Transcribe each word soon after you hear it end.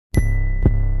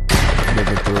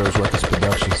Get the Rose Records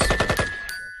Productions.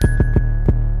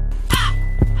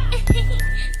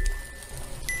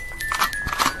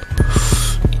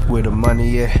 Where the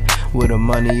money at? Where the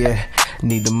money at?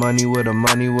 Need the money, where the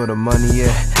money, where the money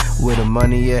at? Where the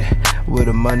money at? Where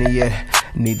the money at?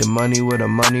 Need the money, where the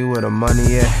money, where the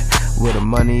money at? Where the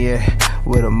money at?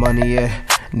 Where the money at?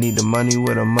 Need the money,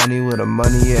 where the money, where the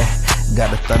money at?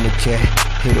 Got a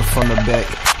Thundercat, hit her from the back.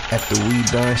 After we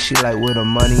done, she like, where the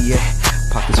money at?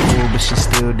 Pockets full, but she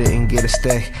still didn't get a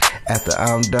stack. After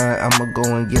I'm done, I'ma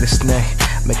go and get a snack.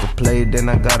 Make a play, then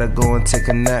I gotta go and take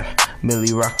a nap.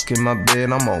 Millie rock in my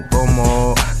bed, I'm on go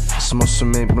mode. Smoke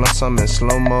some blunts, I'm in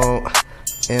slow mode.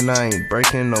 And I ain't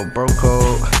breaking no bro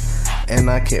code. And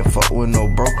I can't fuck with no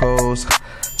brocos.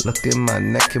 Look at my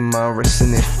neck and my wrist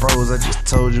and it froze. I just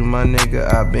told you, my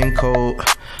nigga, I been cold.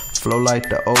 Flow like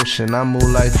the ocean, I move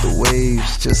like the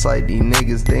waves. Just like these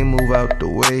niggas, they move out the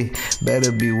way.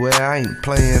 Better beware, I ain't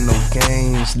playing no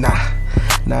games. Nah,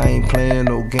 I ain't playing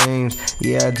no games.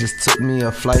 Yeah, I just took me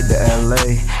a flight to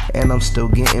LA. And I'm still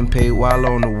getting paid while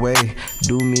on the way.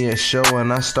 Do me a show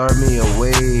and I start me a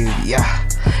wave.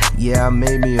 Yeah, I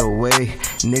made me a way.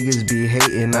 Niggas be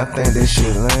hating, I think that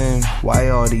shit lame. Why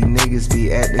all these niggas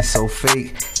be acting so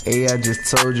fake? Hey, I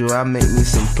just told you I make me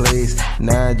some plays.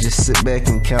 Now I just sit back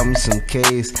and count me some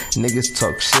K's. Niggas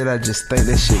talk shit, I just think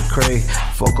that shit cray.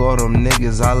 Fuck all them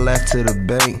niggas, I left to the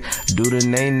bank. Do the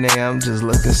nay-nay, I'm just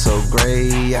looking so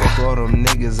great. Fuck all them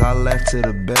niggas, I left to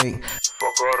the bank.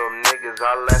 Fuck all them niggas,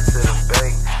 I left to the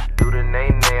bank. Do the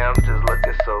nay-nay, I'm just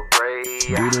looking so great.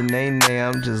 Do the nay-nay,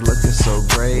 I'm just looking so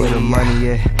great. Where the money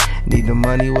at? Need the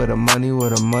money, where the money, where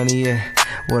the money at?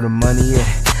 Where the money at?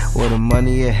 Where the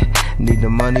money at? Need the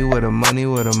money, where the money,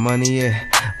 where the money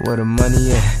at? Where the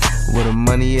money at? Where the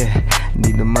money at?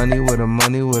 Need the money, where the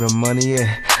money, where the money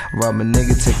at? Rob a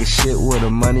nigga, take a shit, where the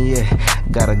money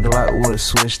at? Got a Glock with a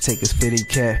switch, take his fitted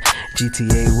cap.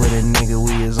 GTA with a nigga,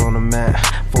 we is on the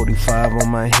map. 45 on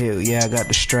my hip, yeah, I got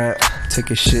the strap.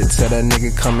 Take a shit, tell that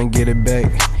nigga come and get it back.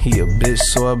 He a bitch,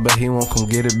 so I bet he won't come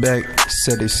get it back.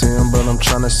 Said they see him, but I'm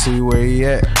tryna see where he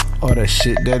at. All that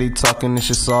shit that he talking, it's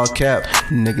just all cap.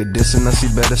 Nigga dissing us,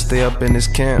 he better stay up in his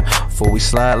camp. Before we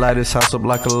slide, light his house up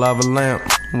like a lava lamp.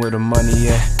 Where the money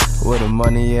at? Where the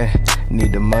money at?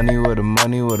 Need the money, where the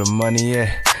money, where the money at?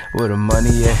 Where the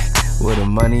money at? Where the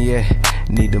money at?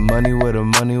 Need the money, where the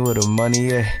money, where the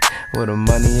money at? Where the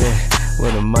money at?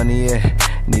 Where the money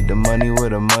at? Need the money, where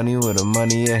the money, where the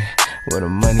money at? Where the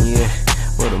money at?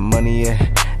 Where the money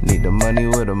at? Need the money,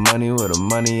 where the money, where the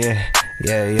money at?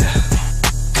 Yeah.